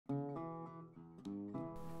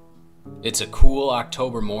It's a cool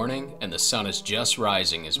October morning, and the sun is just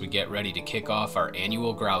rising as we get ready to kick off our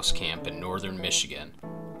annual grouse camp in northern Michigan.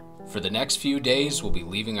 For the next few days, we'll be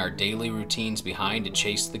leaving our daily routines behind to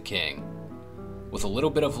chase the king. With a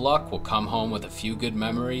little bit of luck, we'll come home with a few good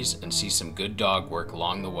memories and see some good dog work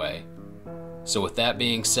along the way. So with that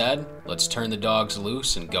being said, let's turn the dogs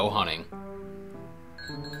loose and go hunting.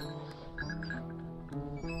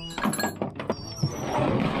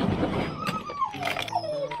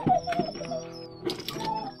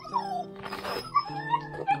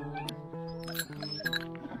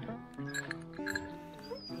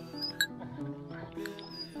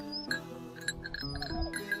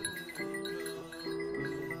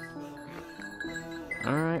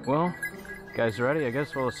 Alright, well, guys ready? I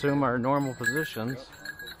guess we'll assume our normal positions.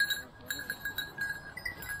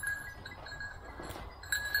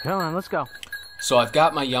 Come on, let's go. So I've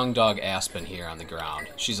got my young dog Aspen here on the ground.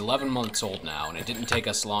 She's 11 months old now, and it didn't take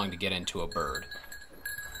us long to get into a bird.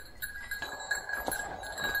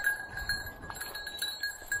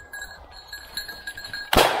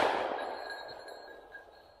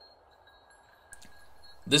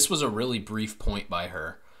 This was a really brief point by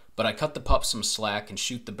her, but I cut the pup some slack and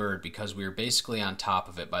shoot the bird because we were basically on top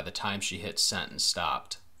of it by the time she hit scent and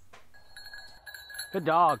stopped. Good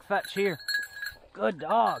dog, fetch here. Good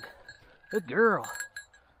dog. Good girl.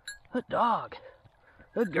 Good dog.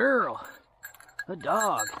 Good girl. Good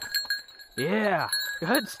dog. Yeah,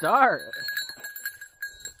 good start.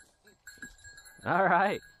 All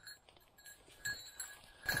right.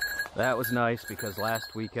 That was nice because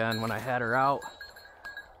last weekend when I had her out,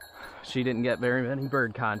 she didn't get very many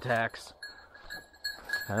bird contacts.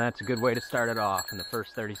 And that's a good way to start it off in the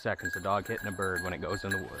first 30 seconds, a dog hitting a bird when it goes in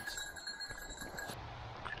the woods.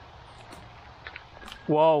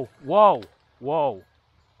 Whoa, whoa, whoa.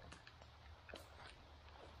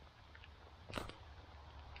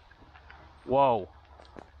 Whoa.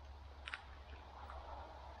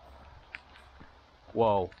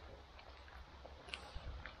 Whoa.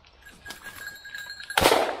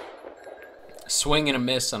 Swing and a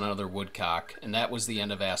miss on another woodcock, and that was the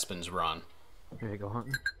end of Aspen's run. Here you go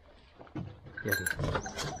hunting. Yeah.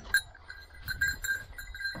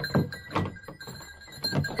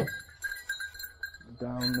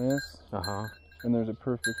 Down this. Uh-huh. And there's a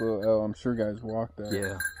perfect little L. I'm sure guys walked that.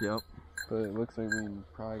 Yeah, yep. But it looks like we can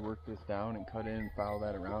probably work this down and cut in and follow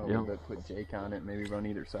that around a little bit, put Jake on it, maybe run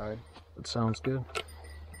either side. That sounds good.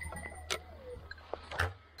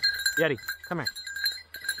 Yeti, come here.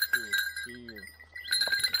 Here.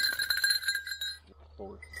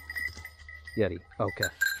 Forward. Yeti, okay.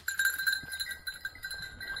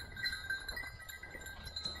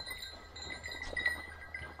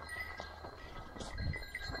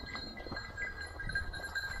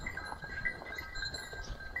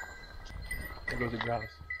 There goes the grouse.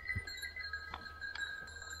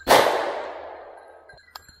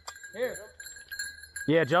 Here.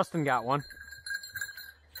 Yeah, Justin got one.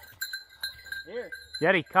 Here.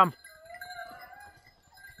 Yeti, come.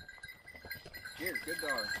 Here, good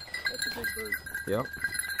dog. That's a big bird. Yep.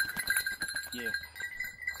 Yeah.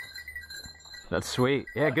 That's sweet.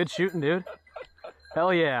 Yeah, good shooting, dude.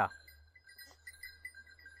 Hell yeah.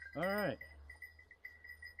 Alright.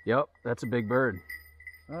 Yep, that's a big bird.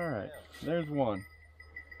 Alright. There's one.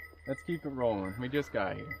 Let's keep it rolling. We just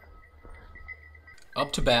got here.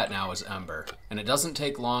 Up to bat now is Ember, and it doesn't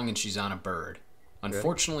take long and she's on a bird.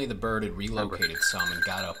 Unfortunately, the bird had relocated some and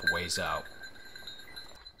got up a ways out.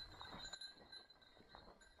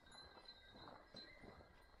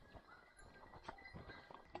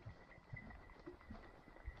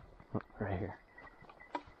 Right here.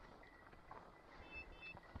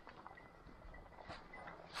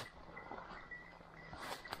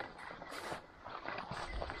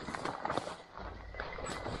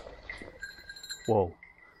 Whoa.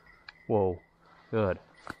 Whoa. Good.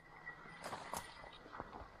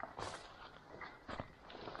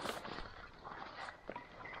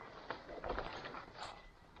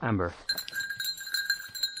 Ember.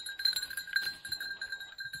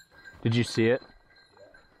 Did you see it?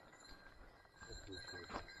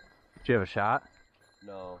 Did you have a shot?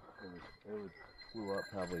 No, it flew up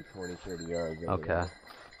probably 20-30 yards. Okay.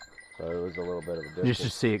 So it was a little bit of a distance. You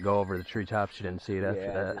just see it go over the treetops. You didn't see it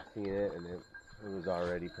after that. I just seen it, and it was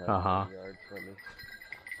already probably 20 yards from me.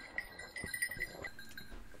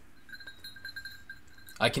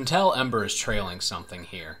 I can tell Ember is trailing something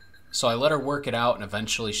here, so I let her work it out and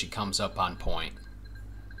eventually she comes up on point.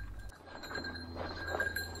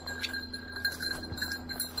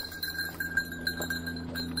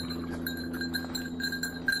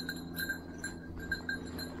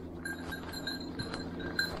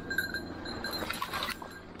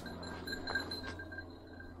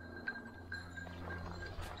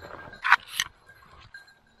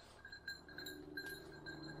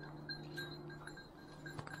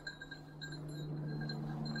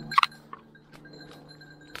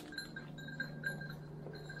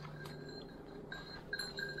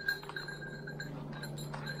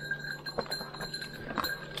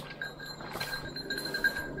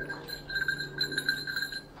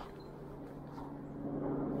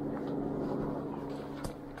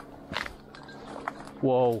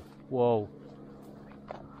 Whoa, whoa.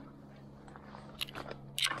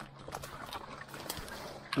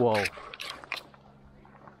 Whoa.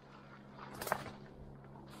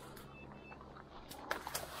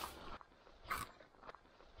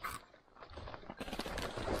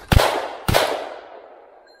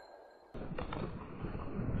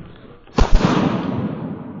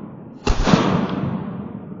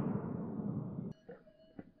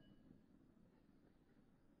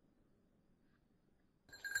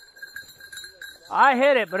 I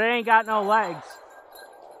hit it, but it ain't got no legs.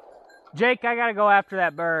 Jake, I gotta go after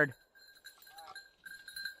that bird.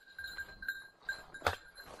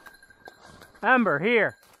 Ember,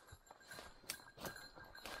 here.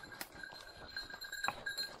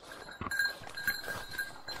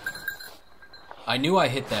 I knew I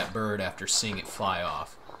hit that bird after seeing it fly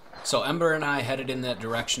off. So Ember and I headed in that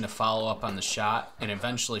direction to follow up on the shot, and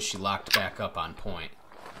eventually she locked back up on point.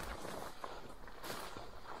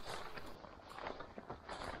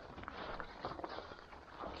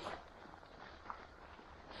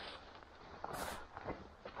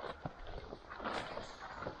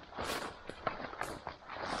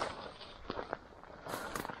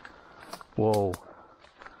 Whoa.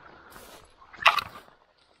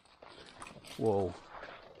 Whoa.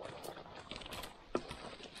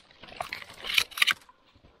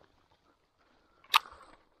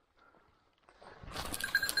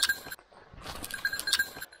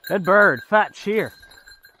 Good bird, fat shear.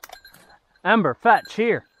 Ember, fat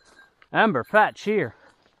shear. Ember, fat shear.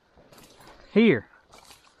 Here.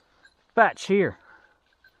 Fat shear.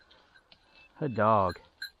 Good dog.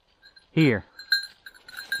 Here.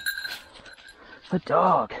 Good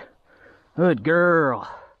dog. Good girl.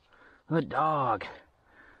 Good dog.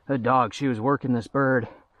 Good dog. She was working this bird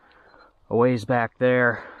a ways back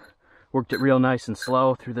there. Worked it real nice and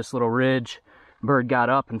slow through this little ridge. Bird got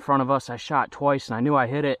up in front of us. I shot twice and I knew I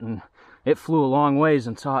hit it, and it flew a long ways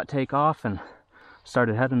and saw it take off and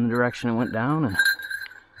started heading the direction it went down, and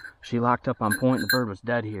she locked up on point. The bird was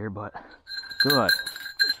dead here, but good.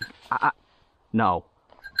 No.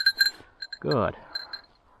 Good.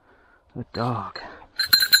 Good dog.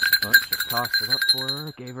 But just tossed it up for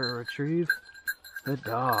her, gave her a retrieve. Good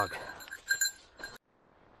dog.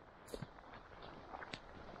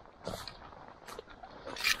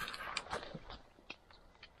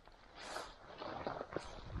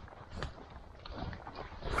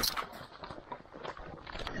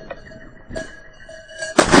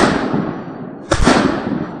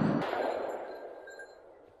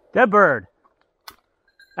 Dead bird.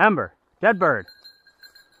 Ember. Dead bird.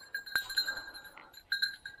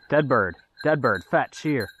 Dead bird. Dead bird. Fat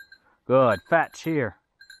shear. Good. Fat shear.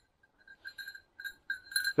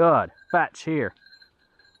 Good. Fat shear.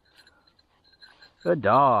 Good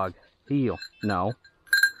dog. Heel. No.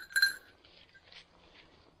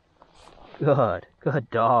 Good. Good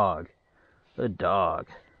dog. Good dog.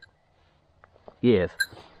 Give.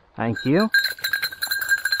 Thank you.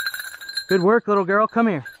 Good work, little girl. Come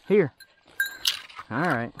here. Here. All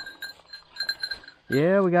right.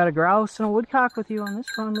 Yeah, we got a grouse and a woodcock with you on this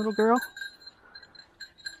one, little girl.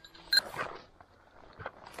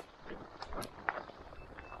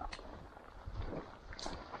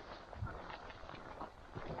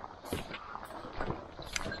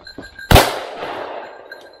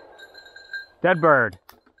 Dead bird.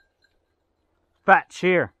 Fat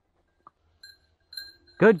shear.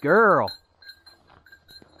 Good girl.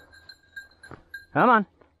 Come on.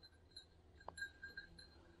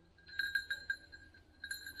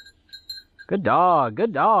 Good dog,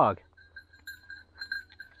 good dog.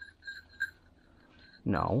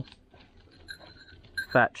 No.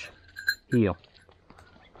 Fetch. Heel.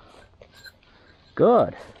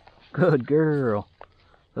 Good. Good girl.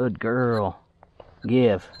 Good girl.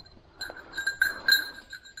 Give.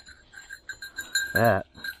 That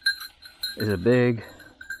is a big,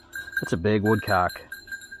 that's a big woodcock.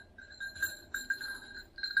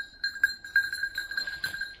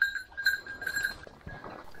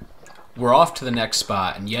 We're off to the next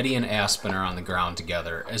spot, and Yeti and Aspen are on the ground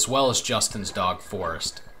together, as well as Justin's dog,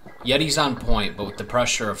 Forrest. Yeti's on point, but with the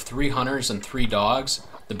pressure of 3 hunters and 3 dogs,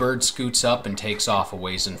 the bird scoots up and takes off a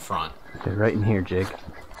ways in front. Okay, right in here, Jake.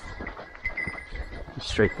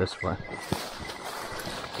 Straight this way.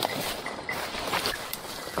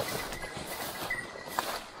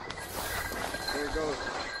 There it goes.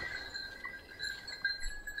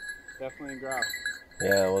 Definitely a grouse.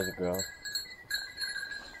 Yeah, it was a grouse.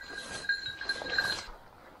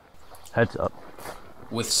 Heads up.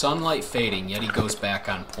 With sunlight fading, Yeti goes back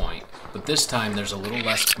on point, but this time there's a little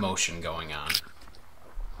less motion going on.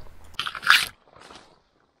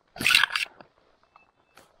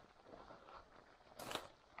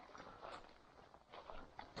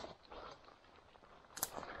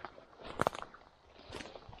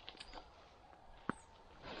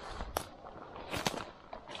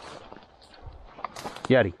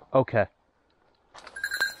 Yeti, okay.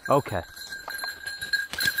 Okay.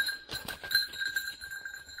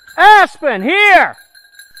 Aspen, here!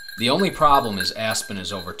 The only problem is Aspen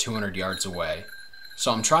is over 200 yards away,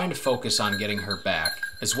 so I'm trying to focus on getting her back,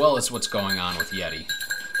 as well as what's going on with Yeti.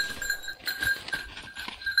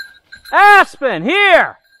 Aspen,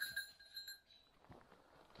 here!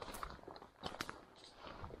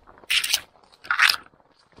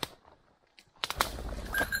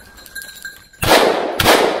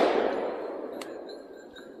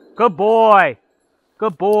 Good boy.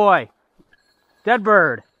 Good boy. Dead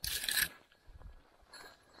bird.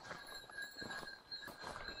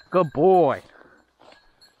 Good boy.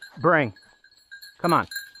 Bring. Come on.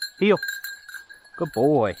 Heel. Good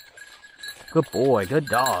boy. Good boy. Good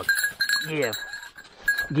dog. Give.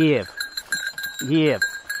 Give. Give.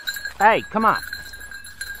 Hey, come on.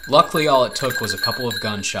 Luckily, all it took was a couple of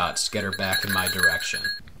gunshots to get her back in my direction.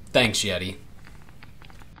 Thanks, Yeti.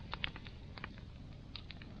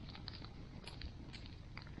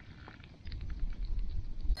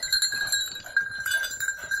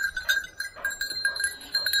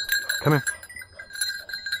 Come here.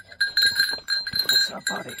 What's up,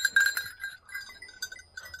 buddy?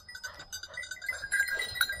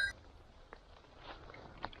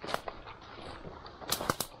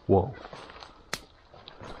 Whoa.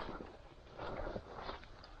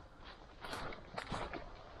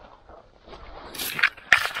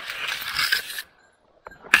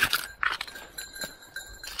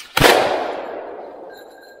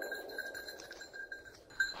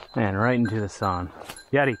 Man, right into the sun.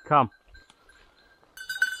 Yeti, come.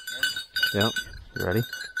 Yep, you ready?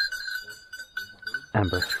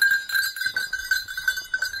 Ember.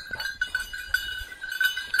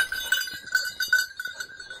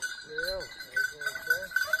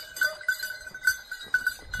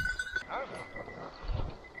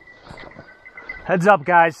 Heads up,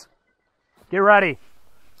 guys. Get ready.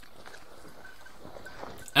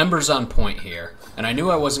 Ember's on point here, and I knew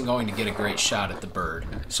I wasn't going to get a great shot at the bird,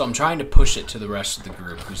 so I'm trying to push it to the rest of the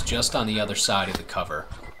group who's just on the other side of the cover.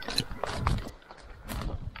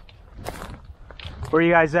 Where are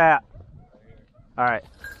you guys at? Alright.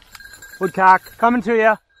 Woodcock, coming to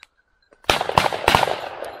you.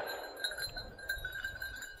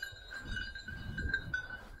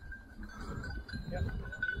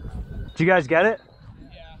 Did you guys get it?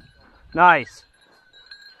 Yeah. Nice.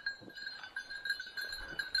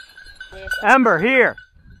 Ember, here.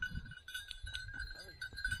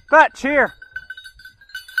 Fetch, here.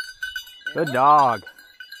 Good dog.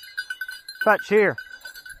 Fetch, here.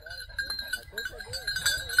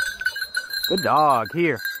 Good dog,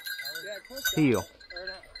 here. Heel.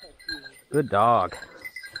 Good dog.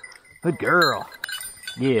 Good girl.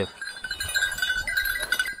 Give.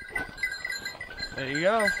 There you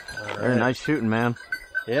go. Very nice shooting, man.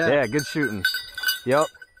 Yeah. Yeah, good shooting. Yep.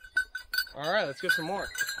 All right, let's get some more.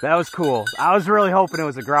 That was cool. I was really hoping it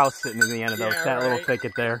was a grouse sitting in the end of those, Yeah, that little right.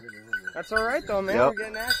 thicket there. That's all right, though, man. Yep. We're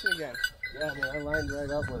getting action again. Yeah, man, I lined right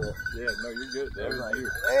up with it. Yeah, no, you're good. That was you.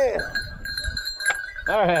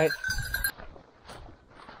 Damn. All right.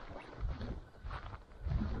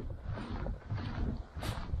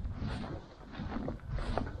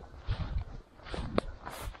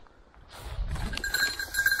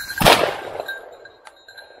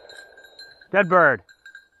 Dead bird.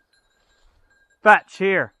 Fetch,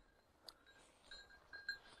 here.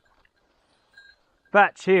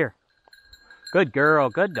 Fetch, here. Good girl,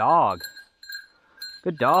 good dog.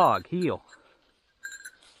 Good dog, heel.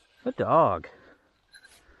 Good dog.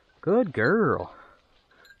 Good girl.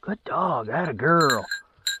 Good dog, atta girl.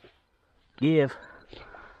 Give.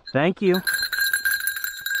 Thank you.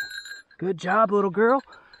 Good job, little girl.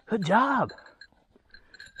 Good job.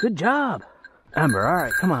 Good job. Ember, all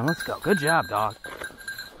right, come on, let's go. Good job, dog.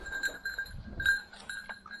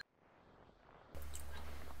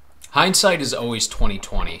 Hindsight is always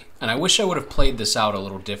 20/20, and I wish I would have played this out a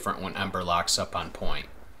little different when Ember locks up on point.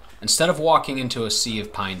 Instead of walking into a sea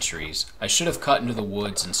of pine trees, I should have cut into the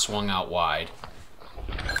woods and swung out wide.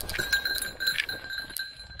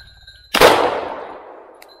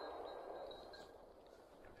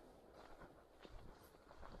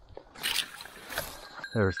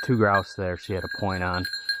 There was 2 grouse there she had a point on.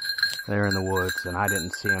 They're in the woods, and I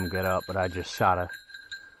didn't see them get up, but I just shot a...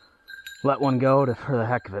 let one go for the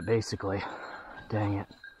heck of it, basically. Dang it.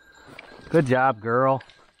 Good job, girl.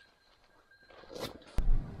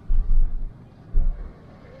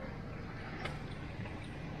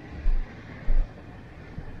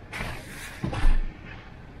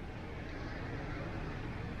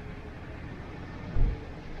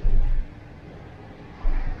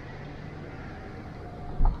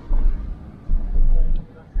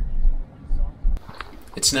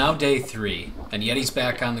 It's now day 3, and Yeti's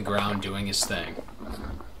back on the ground doing his thing.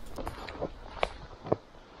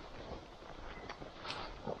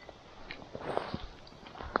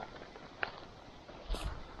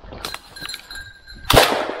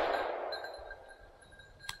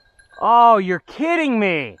 Oh, you're kidding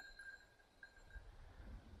me!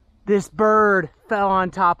 This bird fell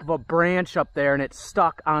on top of a branch up there and it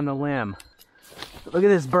stuck on the limb. Look at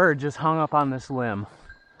this bird just hung up on this limb.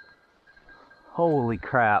 Holy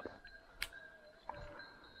crap.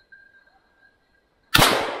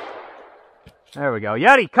 There we go.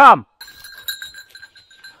 Yeti, come!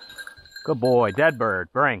 Good boy. Dead bird.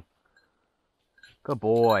 Bring. Good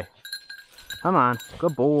boy. Come on.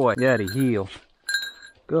 Good boy. Yeti, heel.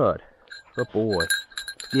 Good. Good boy.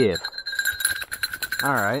 Give.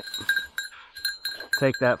 Alright.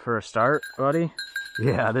 Take that for a start, buddy.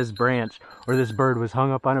 Yeah, this branch, or this bird was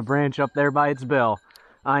hung up on a branch up there by its bill.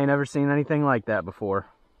 I ain't never seen anything like that before.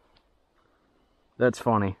 That's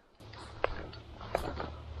funny.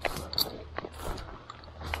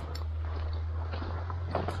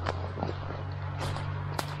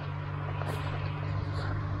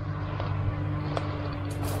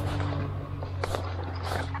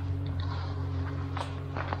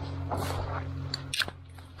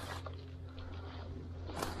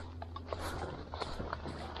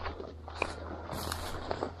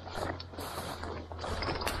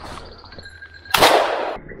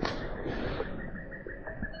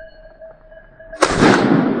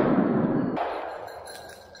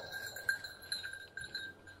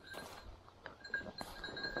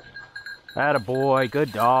 Attaboy,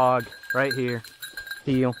 good dog. Right here.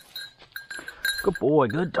 Heel. Good boy,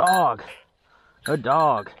 good dog. Good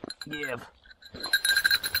dog. Give.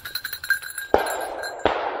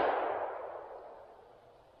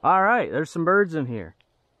 Alright, there's some birds in here.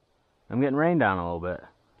 I'm getting rained on a little bit.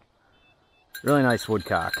 Really nice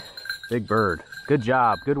woodcock. Big bird. Good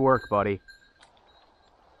job. Good work, buddy.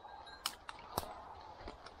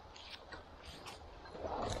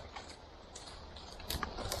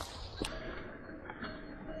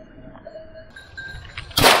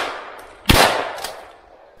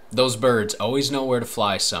 Those birds always know where to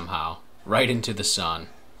fly somehow, right into the sun.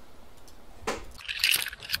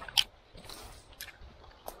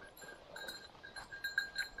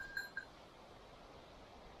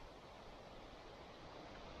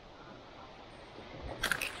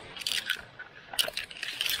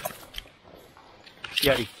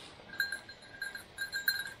 Yeti.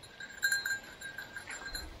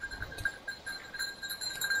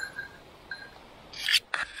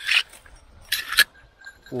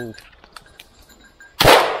 Ooh.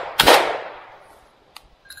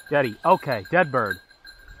 Yeti, okay, dead bird.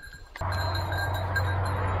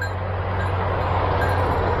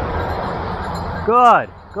 Good,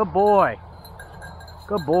 good boy.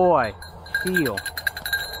 Good boy. Heel.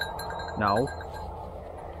 No.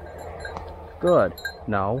 Good.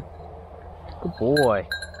 No. Good boy.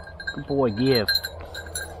 Good boy, give.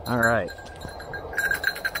 Alright.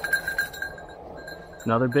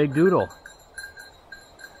 Another big doodle.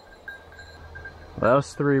 Well, that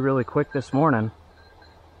was 3 really quick this morning.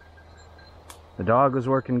 The dog was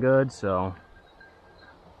working good, so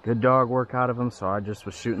good dog work out of him, so I just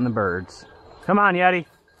was shooting the birds. Come on, Yeti.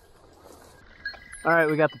 Alright,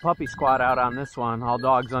 we got the puppy squad out on this one. All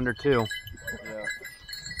dogs under 2. Yeah.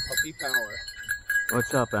 Puppy power.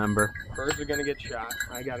 What's up, Ember? Birds are gonna get shot.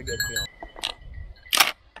 I got a good feeling.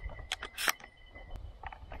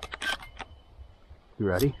 You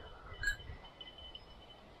ready?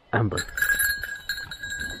 Ember.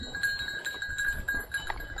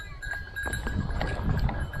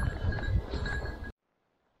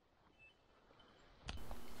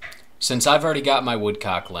 Since I've already got my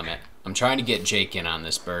woodcock limit, I'm trying to get Jake in on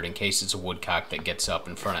this bird in case it's a woodcock that gets up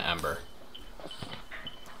in front of Ember.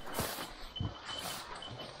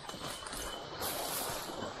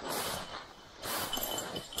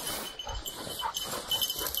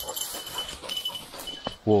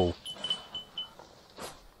 Whoa.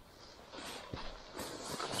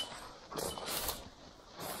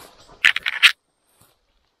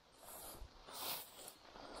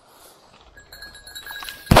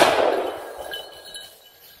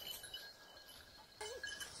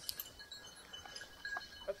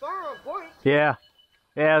 Yeah.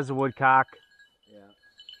 Yeah, it was a woodcock. Yeah.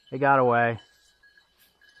 They got away.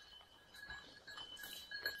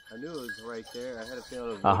 I knew it was right there. I had a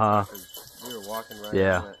feeling it was because we were walking right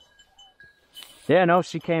Yeah. on it. Yeah, no,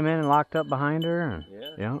 she came in and locked up behind her. And,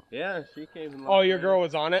 Yeah. Yeah, she came and Oh, your girl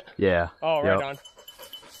was on it? Yeah. Oh, right Yep. on.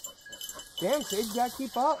 Damn, kid, you gotta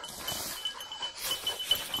keep up.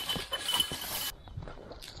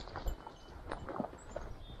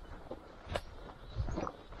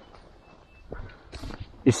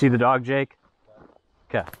 You see the dog, Jake?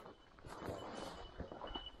 Okay.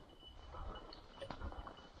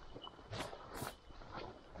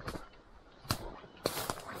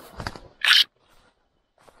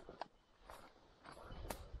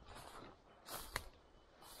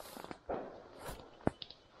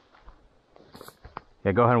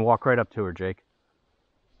 Yeah, go ahead and walk right up to her, Jake.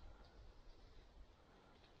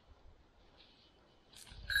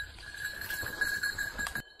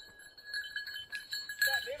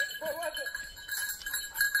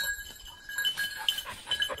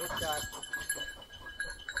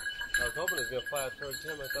 I was hoping it was going to fly out towards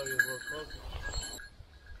him. I thought he was a little closer.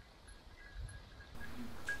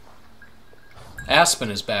 Aspen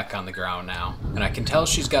is back on the ground now, and I can tell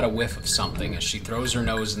she's got a whiff of something as she throws her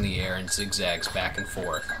nose in the air and zigzags back and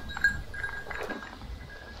forth.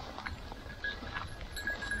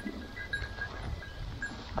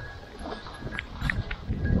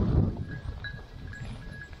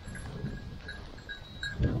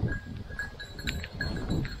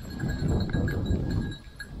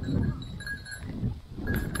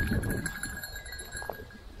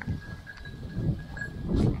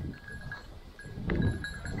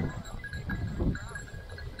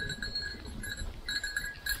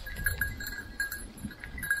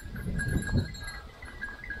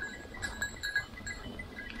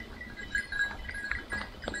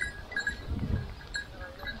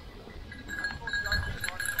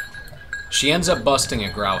 She ends up busting a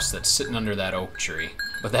grouse that's sitting under that oak tree,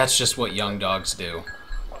 but that's just what young dogs do.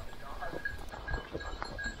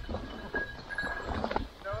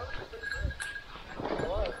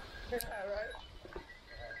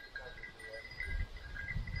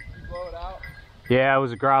 Yeah, it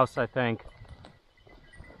was a grouse, I think.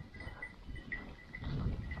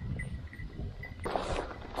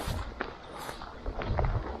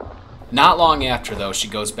 Not long after, though, she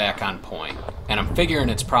goes back on point, and I'm figuring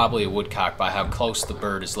it's probably a woodcock by how close the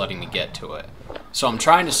bird is letting me get to it. So I'm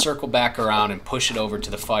trying to circle back around and push it over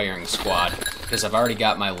to the firing squad, because I've already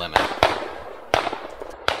got my limit.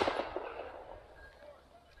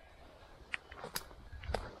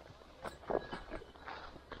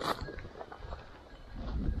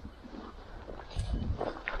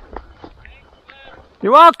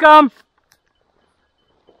 You're welcome!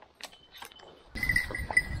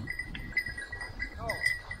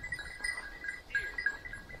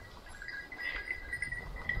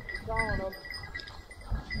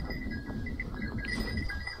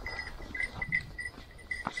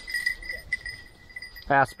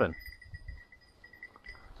 Aspen.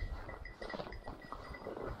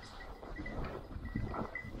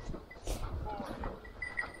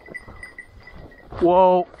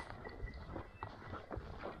 Whoa.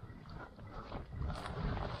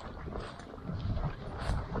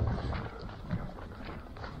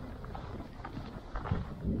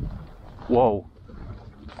 Whoa.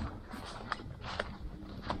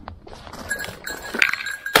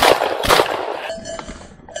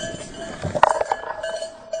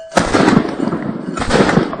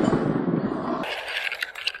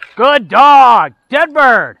 Good dog. Dead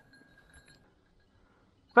bird.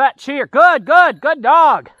 Fat cheer. Good, good, good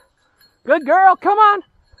dog. Good girl. Come on.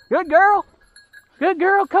 Good girl. Good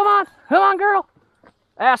girl. Come on. Come on, girl.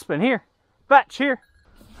 Aspen, here. Fat cheer.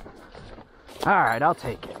 All right, I'll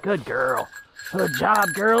take it. Good girl. Good job,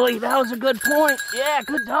 girlie. That was a good point. Yeah,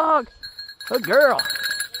 good dog. Good girl.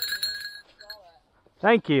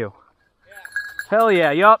 Thank you. Hell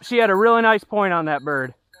yeah. Yup, she had a really nice point on that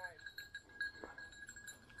bird.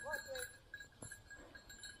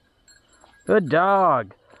 Good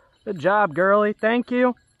dog. Good job, girlie. Thank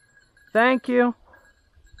you. Thank you.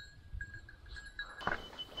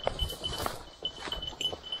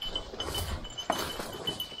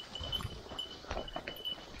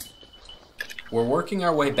 We're working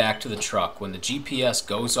our way back to the truck when the GPS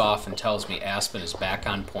goes off and tells me Aspen is back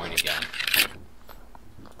on point again.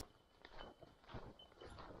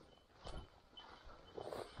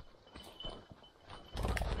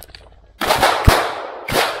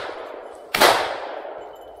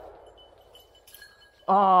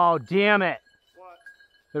 Oh, damn it. What?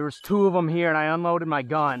 There was two of them here and I unloaded my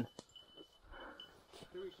gun.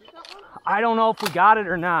 Did we shoot that one? I don't know if we got it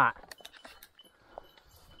or not.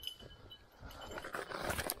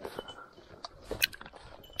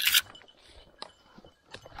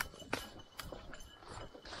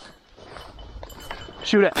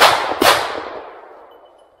 Shoot it.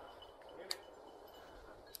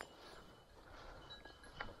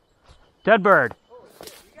 Dead bird.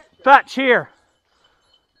 Fat cheer.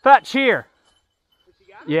 Fat cheer.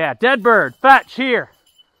 Yeah, dead bird. Fat cheer.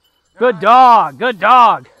 Good dog. Good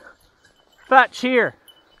dog. Fat cheer.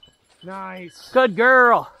 Nice. Good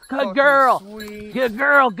girl. Good Fucking girl. Sweet. Good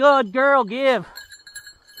girl. Good girl. Give.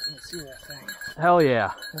 Let's see that thing. Hell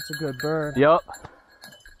yeah. That's a good bird. Yup.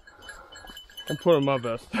 I'm putting my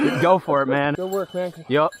best. Go for it, man. Good work, man.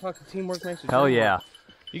 Yup. Fucking teamwork makes it. Hell yeah.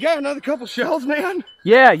 You got another couple shells, man?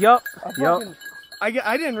 Yeah, yup. Yup. I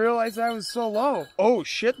didn't realize that was so low. Oh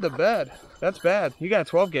shit, the bed. That's bad. You got a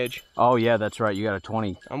 12 gauge. Oh yeah, that's right. You got a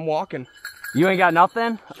 20. I'm walking. You ain't got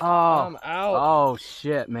nothing? Oh. I'm out. Oh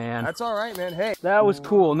shit, man. That's all right, man. Hey. That was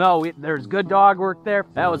cool. No, there's good dog work there.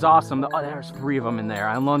 That was awesome. Oh, there's 3 of them in there.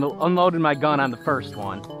 I unloaded my gun on the first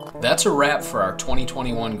one. That's a wrap for our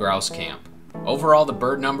 2021 grouse camp. Overall, the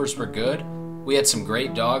bird numbers were good. We had some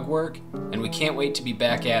great dog work, and we can't wait to be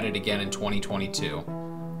back at it again in 2022.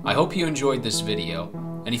 I hope you enjoyed this video,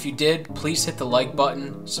 and if you did, please hit the like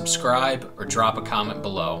button, subscribe, or drop a comment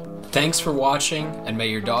below. Thanks for watching, and may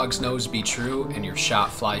your dog's nose be true and your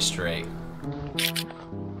shot fly straight.